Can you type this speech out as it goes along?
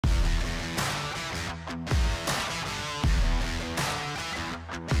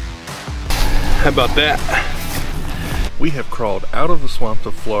How about that? We have crawled out of the swamps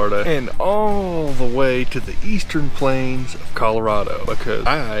of Florida and all the way to the eastern plains of Colorado because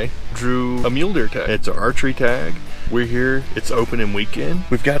I drew a mule deer tag. It's an archery tag. We're here, it's opening weekend.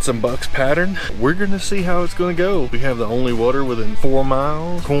 We've got some bucks patterned. We're gonna see how it's gonna go. We have the only water within 4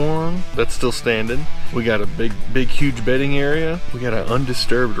 miles, corn, that's still standing. We got a big, huge bedding area. We got an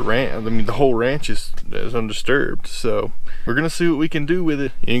undisturbed ranch. I mean, the whole ranch is undisturbed. So we're gonna see what we can do with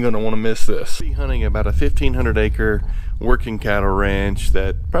it. You ain't gonna wanna miss this. We'll be hunting about a 1,500 acre working cattle ranch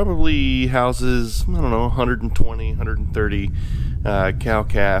that probably houses, I don't know, 120, 130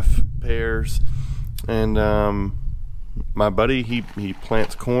 cow-calf pairs. And my buddy, he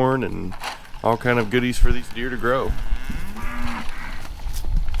plants corn and all kind of goodies for these deer to grow.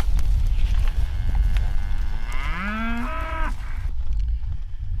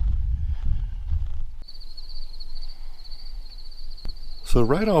 So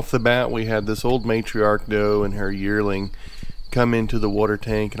right off the bat, we had this old matriarch doe and her yearling come into the water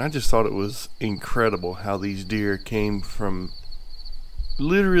tank, and I just thought it was incredible how these deer came from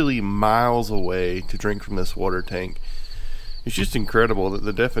literally miles away to drink from this water tank. It's just incredible that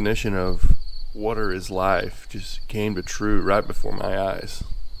the definition of water is life just came to true right before my eyes.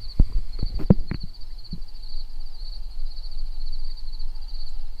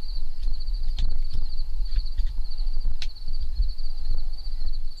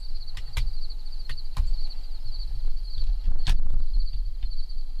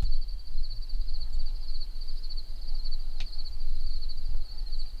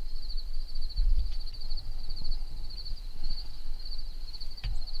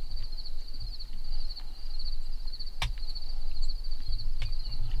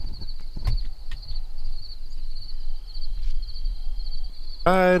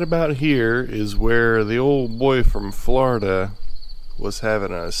 Right about here is where the old boy from Florida was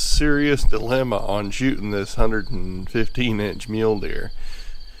having a serious dilemma on shooting this 115-inch mule deer.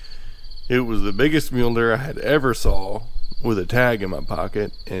 It was the biggest mule deer I had ever saw with a tag in my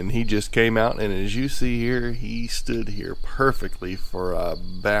pocket, and he just came out, and as you see here, he stood here perfectly for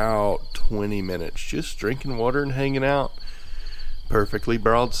about 20 minutes, just drinking water and hanging out, perfectly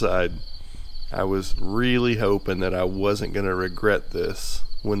broadside. I was really hoping that I wasn't going to regret this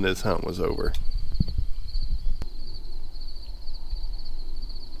when this hunt was over.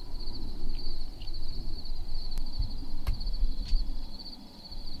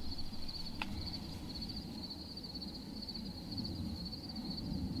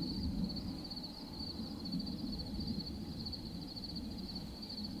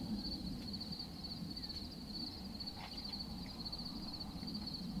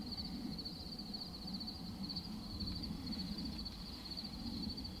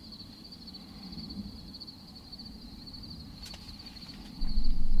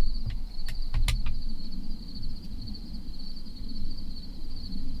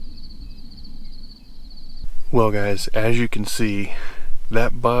 Well guys, as you can see,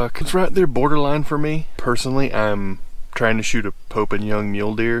 that buck, it's right there borderline for me. Personally, I'm trying to shoot a Pope and Young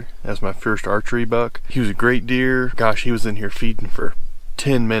mule deer as my first archery buck. He was a great deer. Gosh, he was in here feeding for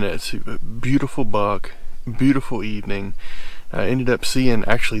 10 minutes. A beautiful buck, beautiful evening. I ended up seeing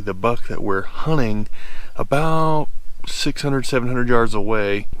actually the buck that we're hunting about 600, 700 yards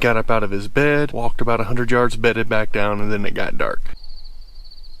away. Got up out of his bed, walked about 100 yards, bedded back down, and then it got dark.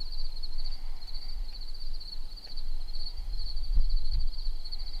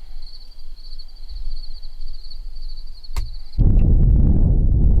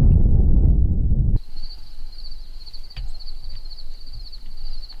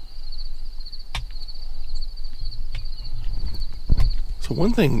 So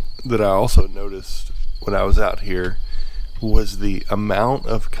one thing that I also noticed when I was out here was the amount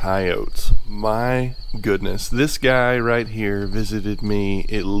of coyotes. My goodness, this guy right here visited me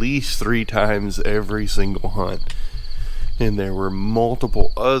at least 3 times every single hunt. And there were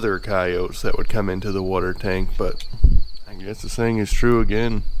multiple other coyotes that would come into the water tank, but I guess the saying is true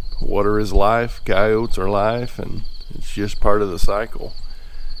again. Water is life, coyotes are life, and it's just part of the cycle.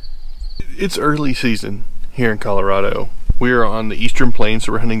 It's early season here in Colorado. We are on the eastern plains,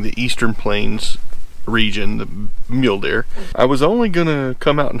 so we're hunting the eastern plains region, the mule deer. I was only gonna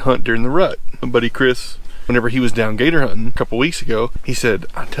come out and hunt during the rut. My buddy Chris, whenever he was down gator hunting a couple weeks ago, he said,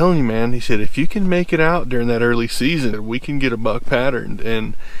 I'm telling you man, he said, if you can make it out during that early season, we can get a buck patterned.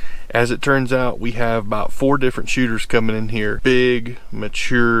 And as it turns out, we have about 4 different shooters coming in here. Big,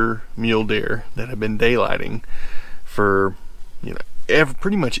 mature mule deer that have been daylighting for, you know,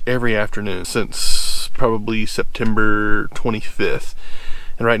 pretty much every afternoon since probably September 25th.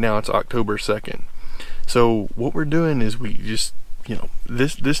 And right now it's October 2nd. So what we're doing is we just you know,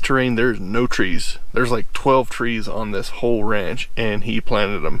 this terrain, there's no trees. There's like 12 trees on this whole ranch, and he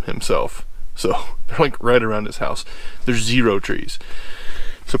planted them himself. So they're like right around his house. There's 0 trees.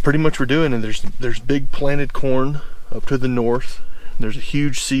 So pretty much we're doing, and there's big planted corn up to the north. There's a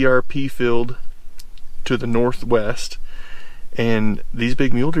huge CRP field to the northwest, and these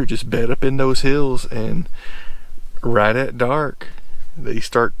big mule deer just bed up in those hills, and right at dark they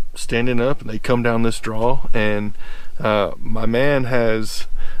start standing up and they come down this draw. And my man has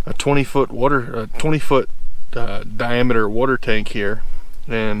a 20-foot diameter water tank here,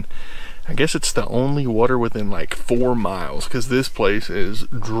 and I guess it's the only water within like 4 miles, because this place is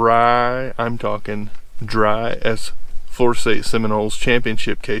dry. I'm talking dry as Florida State Seminoles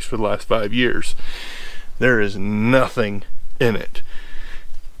championship case for the last 5 years. There is nothing in it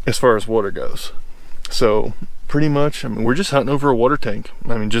as far as water goes. So pretty much, I mean, we're just hunting over a water tank.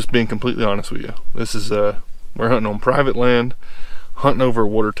 I mean, just being completely honest with you, this is we're hunting on private land, hunting over a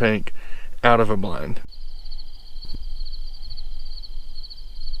water tank out of a blind.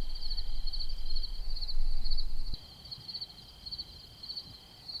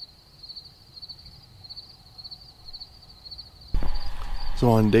 So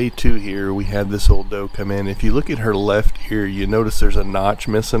on day 2 here, we had this old doe come in. If you look at her left ear, you notice there's a notch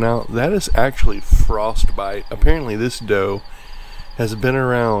missing out. That is actually frostbite. Apparently this doe has been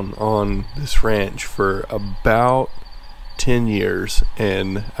around on this ranch for about 10 years.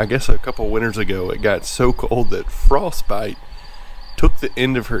 And I guess a couple winters ago, it got so cold that frostbite took the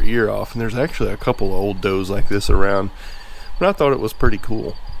end of her ear off. And there's actually a couple of old does like this around. But I thought it was pretty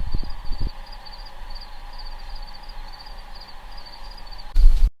cool.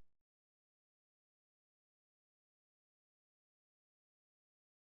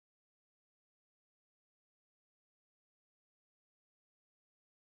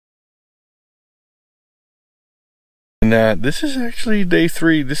 And this is actually day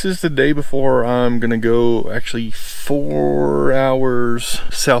 3. This is the day before I'm gonna go actually 4 hours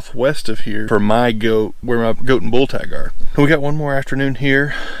southwest of here for my goat, where my goat and bull tag are. We got one more afternoon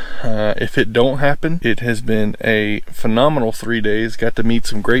here. If it don't happen, it has been a phenomenal 3 days. Got to meet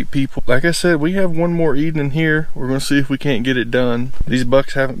some great people. Like I said, we have one more evening here. We're gonna see if we can't get it done. These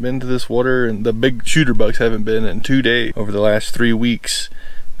bucks haven't been to this water, and the big shooter bucks haven't been in 2 days. Over the last 3 weeks,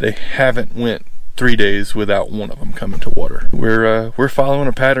 they haven't went 3 days without one of them coming to water. We're following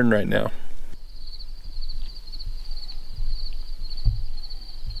a pattern right now.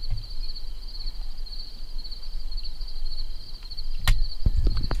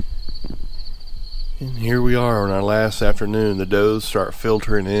 And here we are on our last afternoon. The does start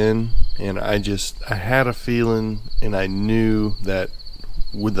filtering in, and I had a feeling, and I knew that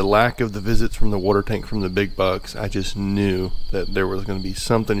with the lack of the visits from the water tank from the big bucks, I just knew that there was going to be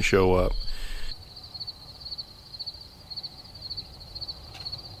something show up.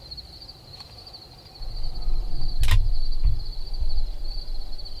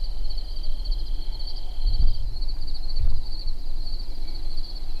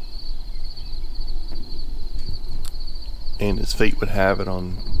 And as fate would have it,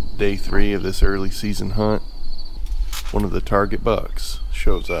 on day 3 of this early season hunt, one of the target bucks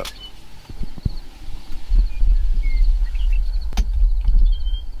shows up.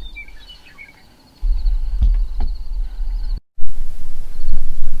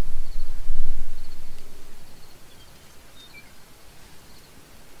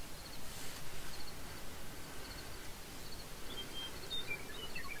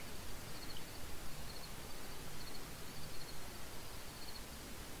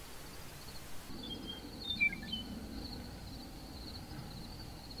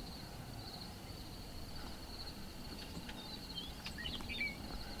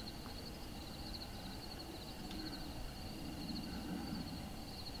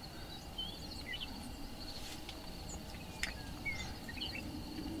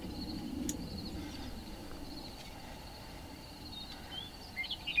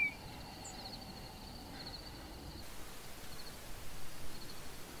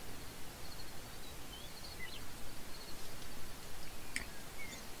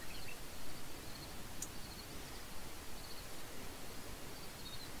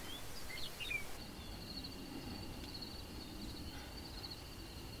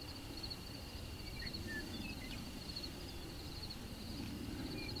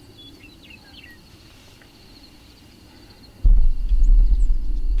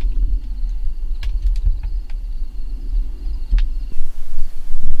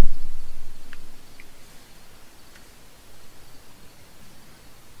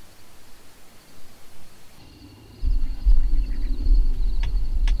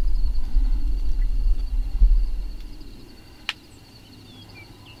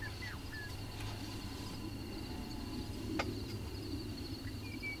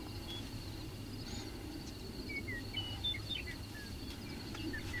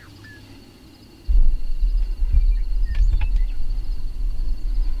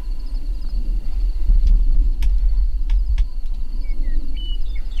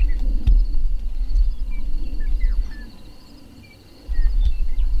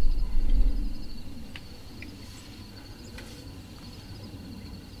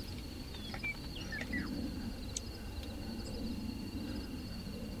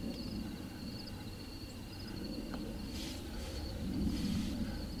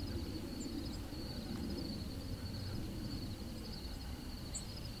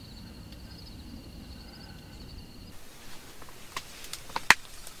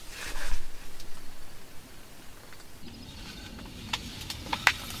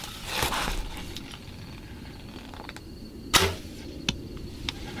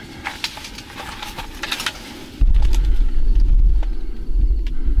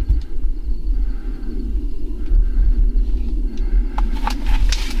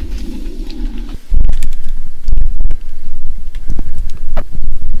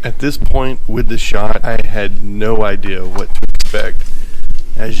 At this point with the shot, I had no idea what to expect.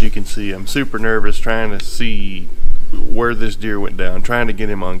 As you can see, I'm super nervous trying to see where this deer went down, trying to get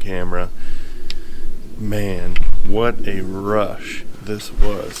him on camera. Man, what a rush this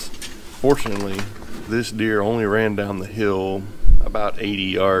was. Fortunately, this deer only ran down the hill about 80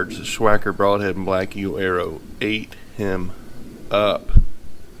 yards. The Schwacker broadhead and black eagle arrow ate him up.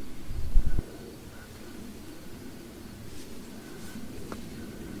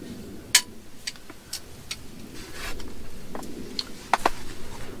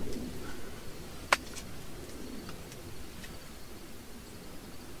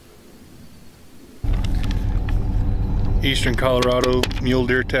 Eastern Colorado mule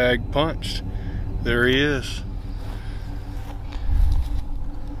deer tag punched. There he is.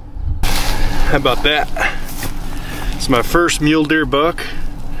 How about that? It's my first mule deer buck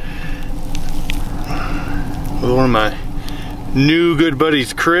with one of my new good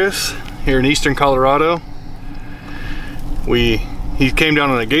buddies, Chris, here in Eastern Colorado. He came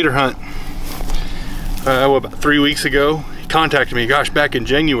down on a gator hunt about 3 weeks ago. He contacted me, gosh, back in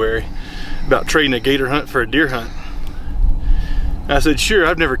January, about trading a gator hunt for a deer hunt. I said, sure,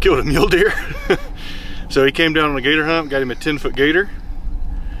 I've never killed a mule deer. So he came down on a gator hunt, got him a 10-foot gator.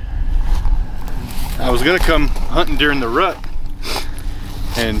 I was gonna come hunting during the rut,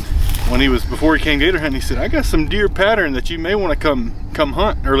 and before he came gator hunting, he said, I got some deer pattern that you may want to come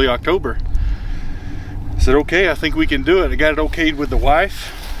hunt early October. I said, okay, I think we can do it. I got it okayed with the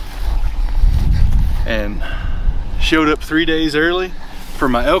wife, and showed up 3 days early for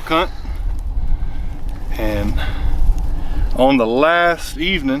my elk hunt. And on the last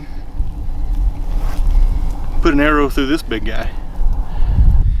evening, put an arrow through this big guy.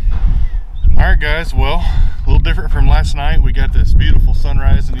 All right, guys, well, a little different from last night. We got this beautiful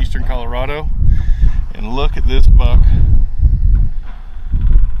sunrise in Eastern Colorado, and look at this buck.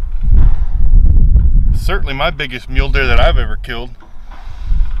 Certainly my biggest mule deer that I've ever killed,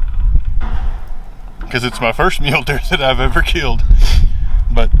 because it's my first mule deer that I've ever killed.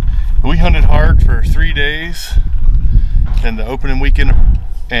 But we hunted hard for 3 days in the opening weekend,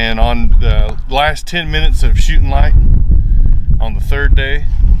 and on the last 10 minutes of shooting light on the third day,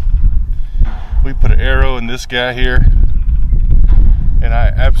 we put an arrow in this guy here, and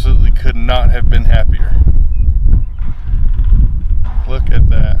I absolutely could not have been happier. Look at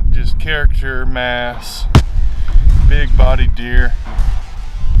that, just character, mass, big bodied deer.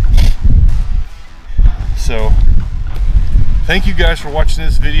 So thank you guys for watching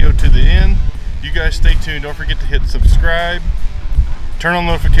this video to the end. You guys stay tuned. Don't forget to hit subscribe, turn on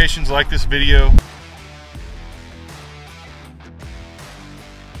notifications, like this video.